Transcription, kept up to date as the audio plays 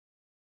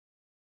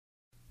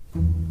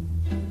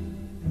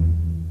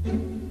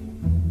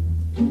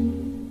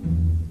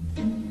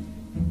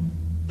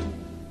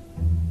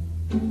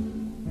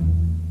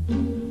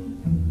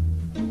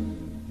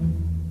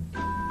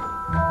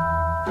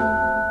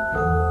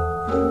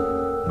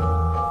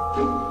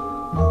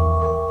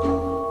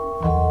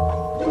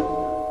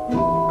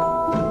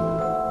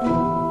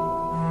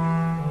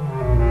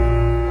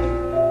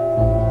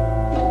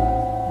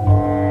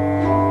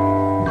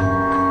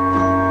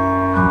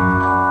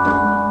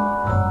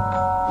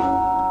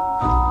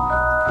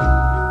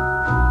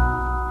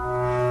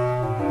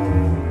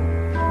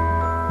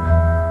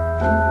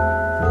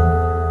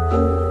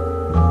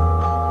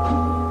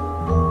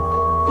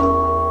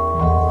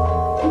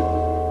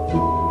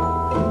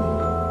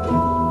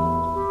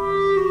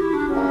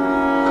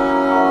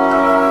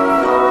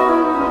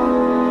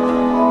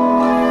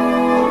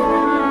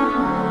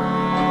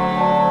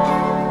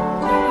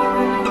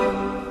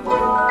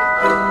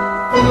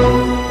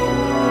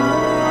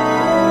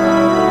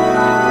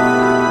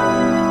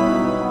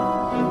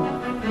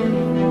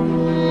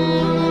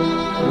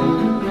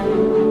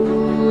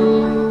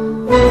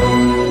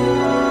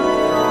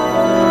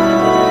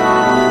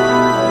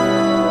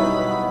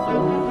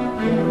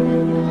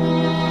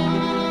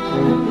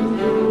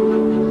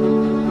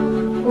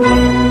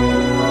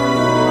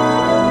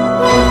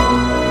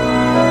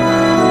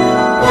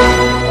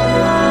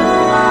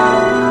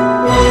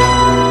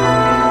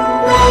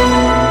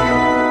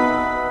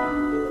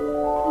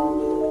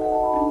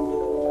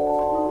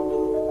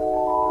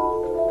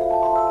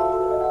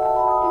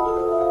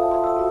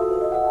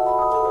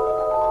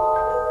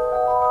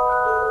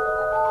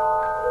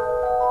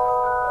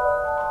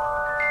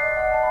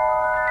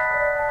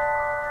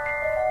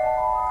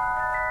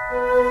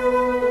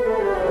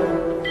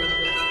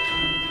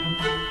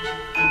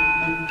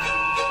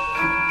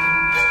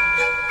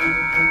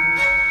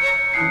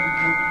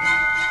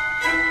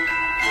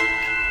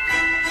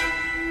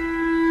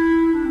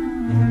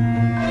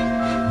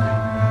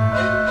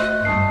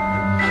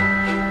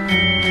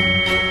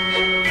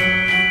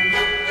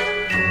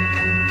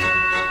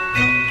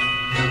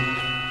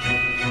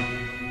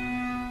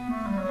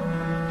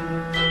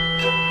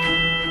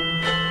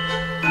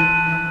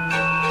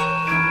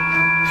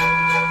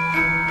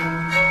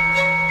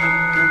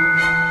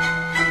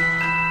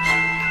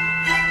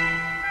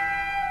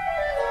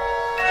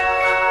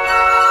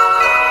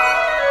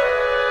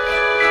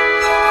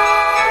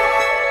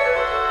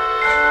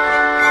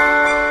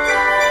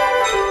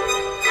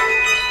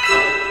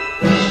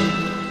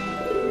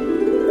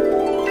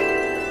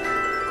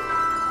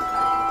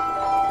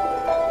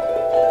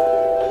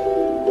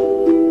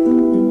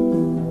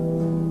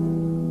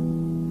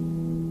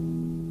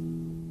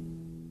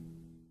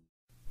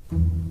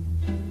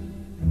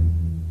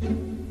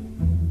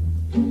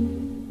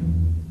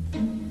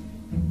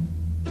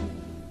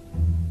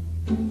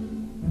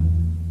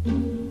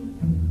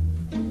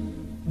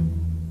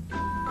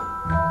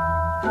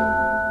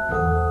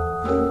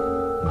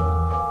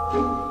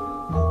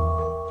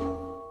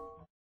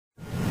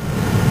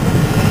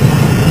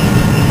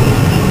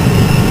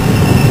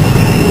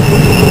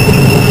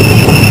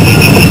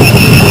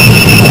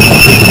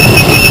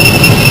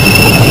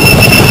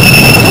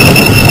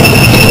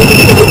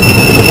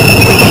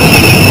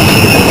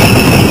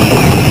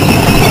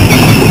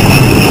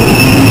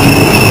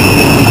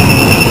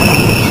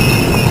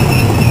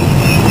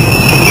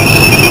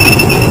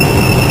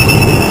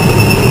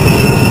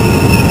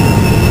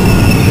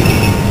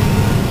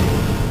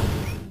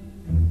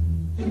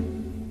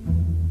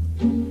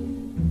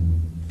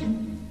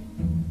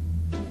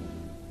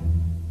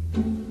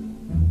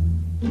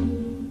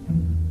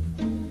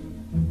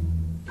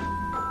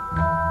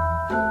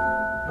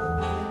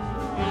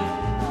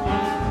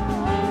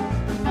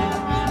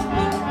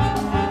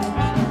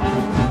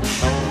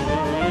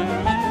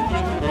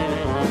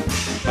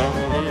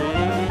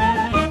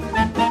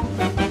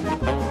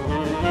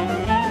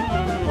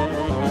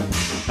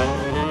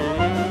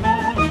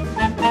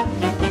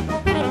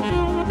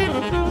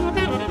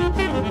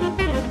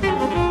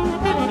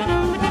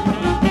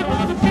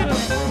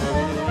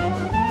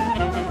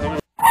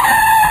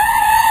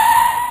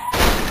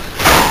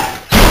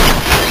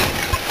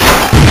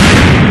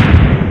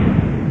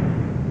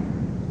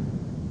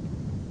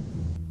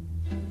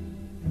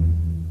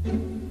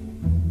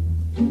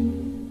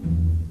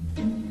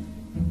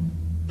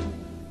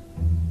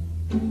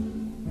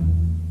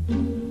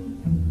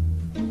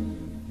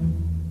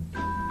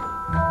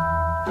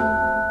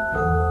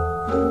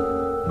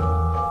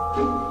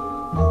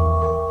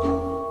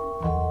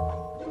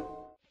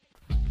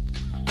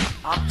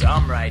I'm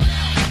dumb right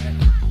now, man.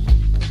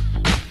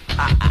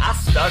 I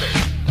stutter.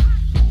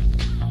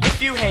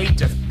 If you hate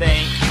to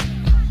think,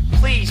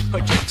 please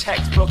put your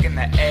textbook in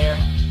the air.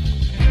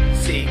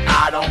 See,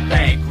 I don't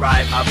think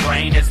right, my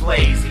brain is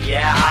lazy,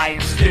 yeah, I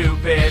am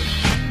stupid.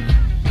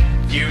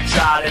 You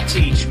try to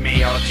teach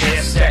me, I'll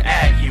just stare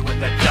at you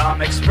with a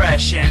dumb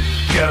expression.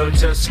 Go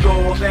to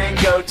school, then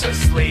go to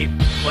sleep.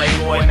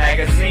 Playboy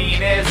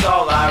magazine is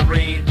all I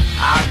read.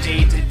 I'm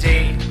D to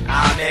D,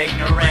 I'm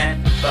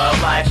ignorant,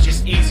 but life's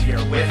just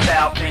easier without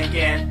without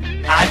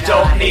thinking. I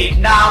don't need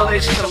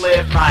knowledge to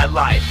live my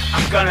life.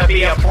 I'm gonna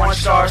be a porn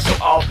star, so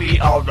I'll be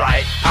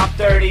alright. I'm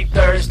 30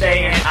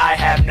 Thursday and I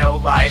have no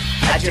life.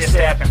 I just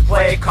stay up and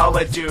play Call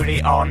of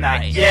Duty all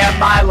night. Yeah,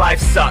 my life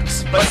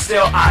sucks, but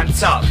still I'm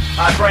tough.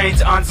 My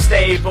brain's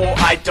unstable,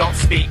 I don't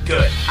speak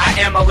good. I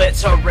am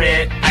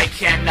illiterate, I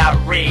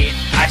cannot read.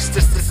 I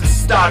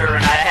stutter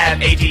and I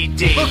have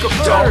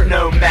ADD. Don't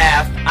know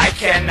math, I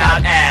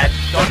cannot add.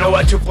 Don't know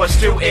what 2 plus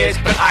 2 is,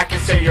 but I can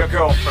say your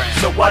girlfriend.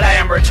 So what, I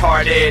am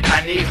retarded,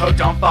 I need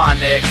hooked on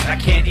phonics. I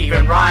can't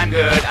even rhyme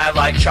good, I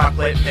like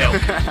chocolate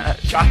milk.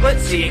 Chocolate?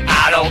 See,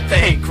 I don't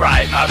think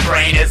right, my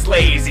brain is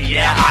lazy.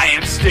 Yeah, I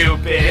am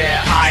stupid,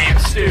 yeah, I am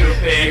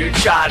stupid. You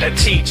try to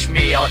teach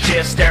me, I'll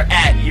just stare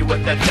at you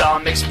with a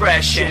dumb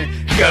expression.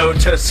 Go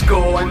to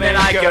school and then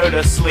I go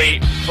to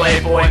sleep.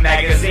 Playboy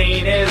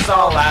magazine is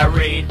all I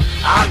read.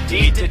 I'm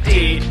D to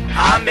D,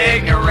 I'm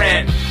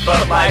ignorant,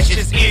 but life's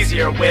just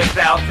easier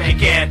without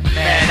thinking.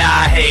 Man,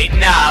 I hate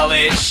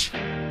knowledge,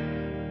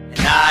 and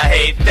I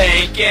hate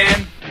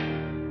thinking,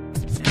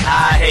 and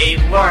I hate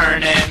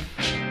learning,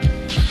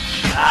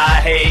 I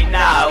hate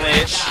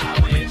knowledge.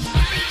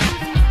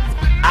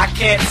 I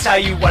can't tell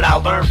you what I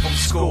learned from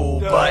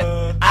school, but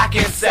I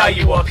can sell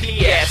you a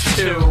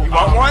PS2. You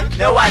want one?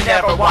 No, I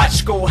never watched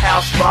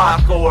Schoolhouse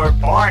Rock or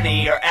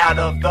Barney or Out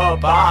of the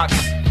Box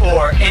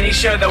or any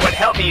show that would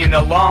help me in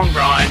the long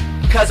run.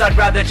 Cause I'd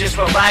rather just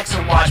relax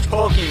and watch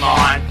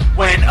Pokemon.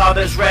 When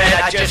others read,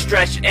 I just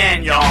stretched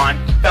and yawned.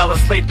 Fell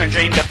asleep and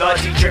dreamed of the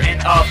teacher in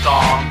a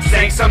thong.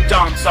 Sang some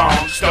dumb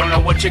songs, don't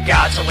know what you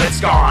got till it's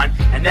gone.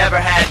 I never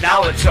had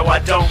knowledge, so I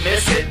don't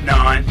miss it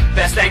none.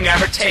 Best thing I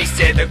ever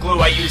tasted, the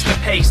glue I used to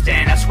paste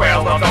in. I swear I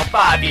loved all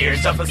 5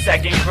 years of the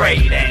 2nd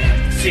grade.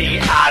 And see,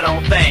 I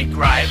don't think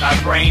right, my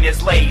brain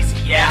is lazy.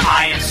 Yeah,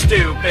 I am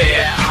stupid,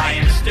 yeah, I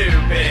am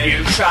stupid.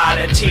 You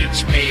try to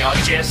teach me, I'll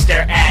just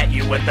stare at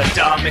you with a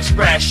dumb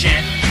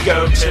expression.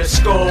 Go to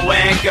school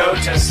and go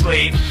to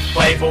sleep.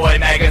 Playboy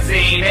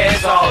magazine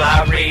is all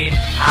I read.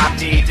 I'm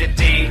D to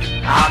D,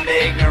 I'm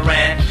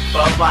ignorant,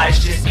 but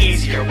life's just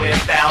easier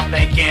without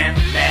thinking.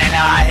 Man,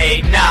 I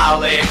hate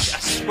knowledge, I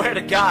swear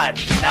to God.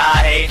 And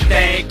I hate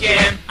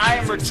thinking, I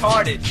am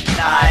retarded. And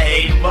I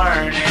hate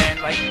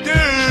learning, like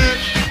dude.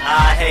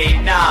 I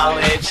hate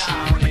knowledge.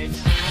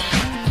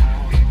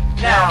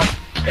 Now,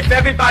 if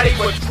everybody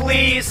would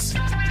please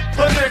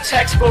put their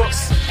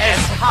textbooks as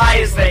high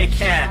as they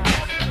can.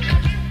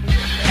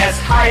 As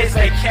high as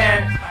they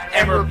can,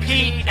 and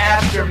repeat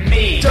after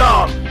me.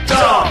 Dumb,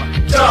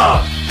 dumb,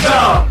 dumb,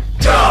 dumb,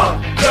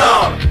 dumb,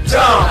 dumb,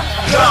 dumb,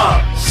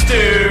 dumb.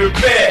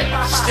 Stupid,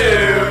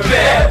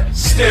 stupid,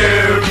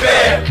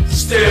 stupid,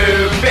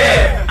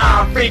 stupid.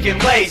 I'm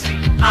freaking lazy,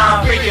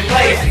 I'm freaking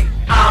lazy,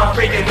 I'm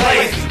freaking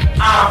lazy,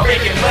 I'm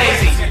freaking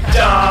lazy.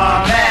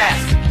 Dumbass,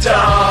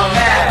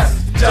 dumbass,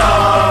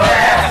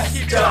 dumbass,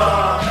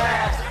 dumbass.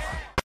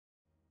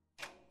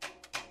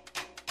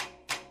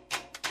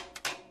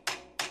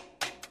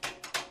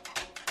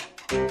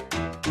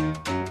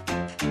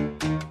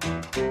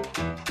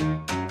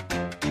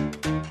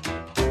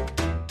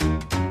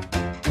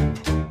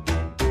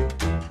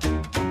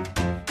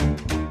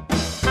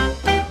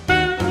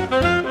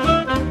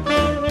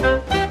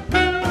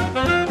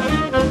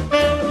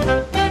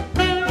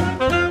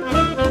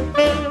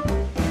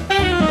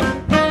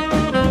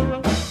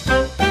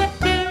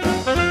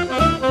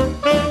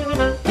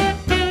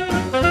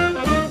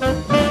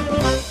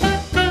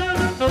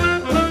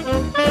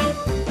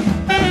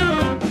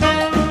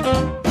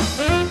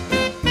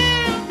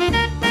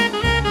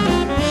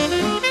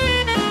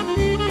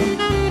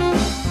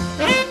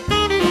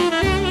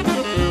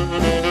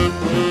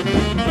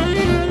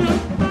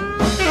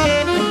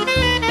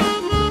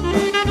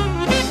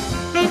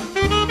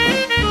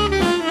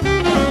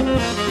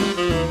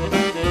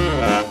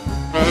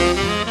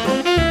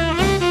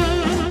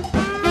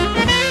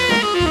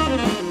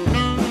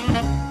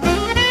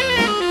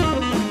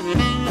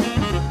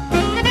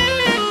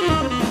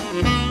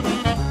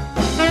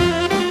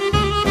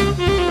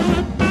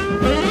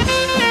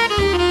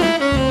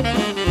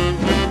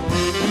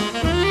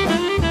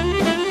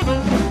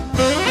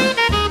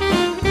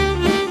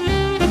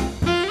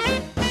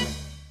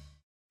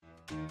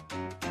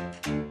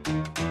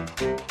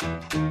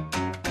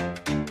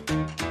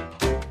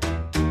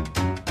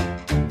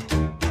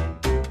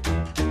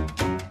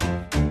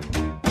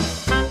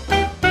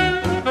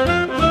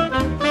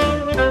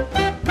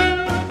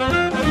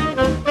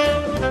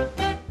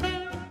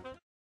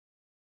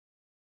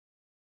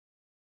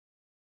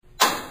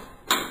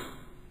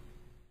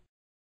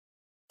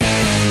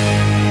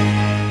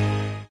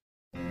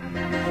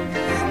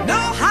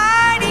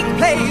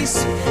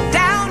 place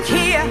down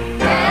here.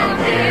 Down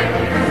here.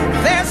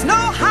 There's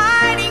no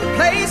hiding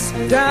place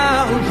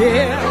down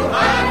here. No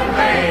hiding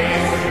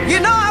place. You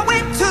know I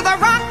went to the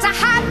rock to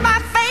hide my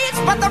face,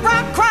 but the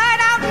rock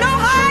cried out, no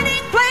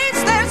hiding place.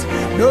 There's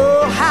no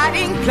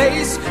hiding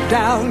place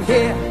down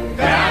here.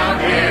 Down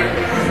here.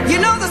 You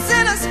know the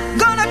sinner's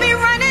gonna be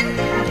running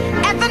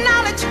at the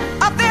knowledge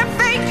of their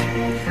fate.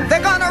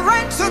 They're gonna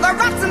run to the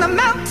rocks and the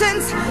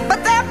mountains,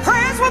 but their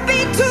prayers will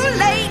be too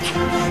late.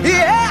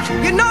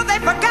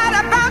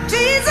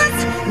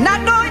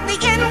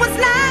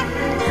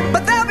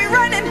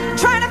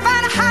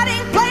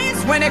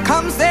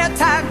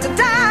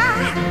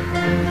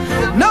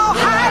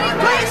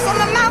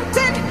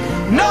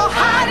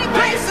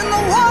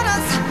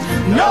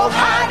 no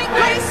hiding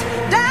place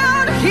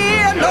down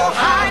here, no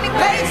hiding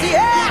place,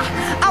 yeah.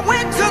 I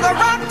went to the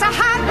rock to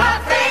hide my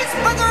face,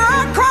 but the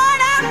rock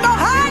cried out, no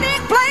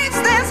hiding place,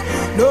 there's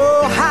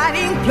no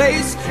hiding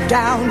place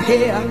down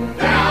here.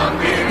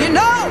 You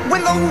know,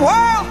 when the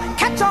world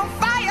catch on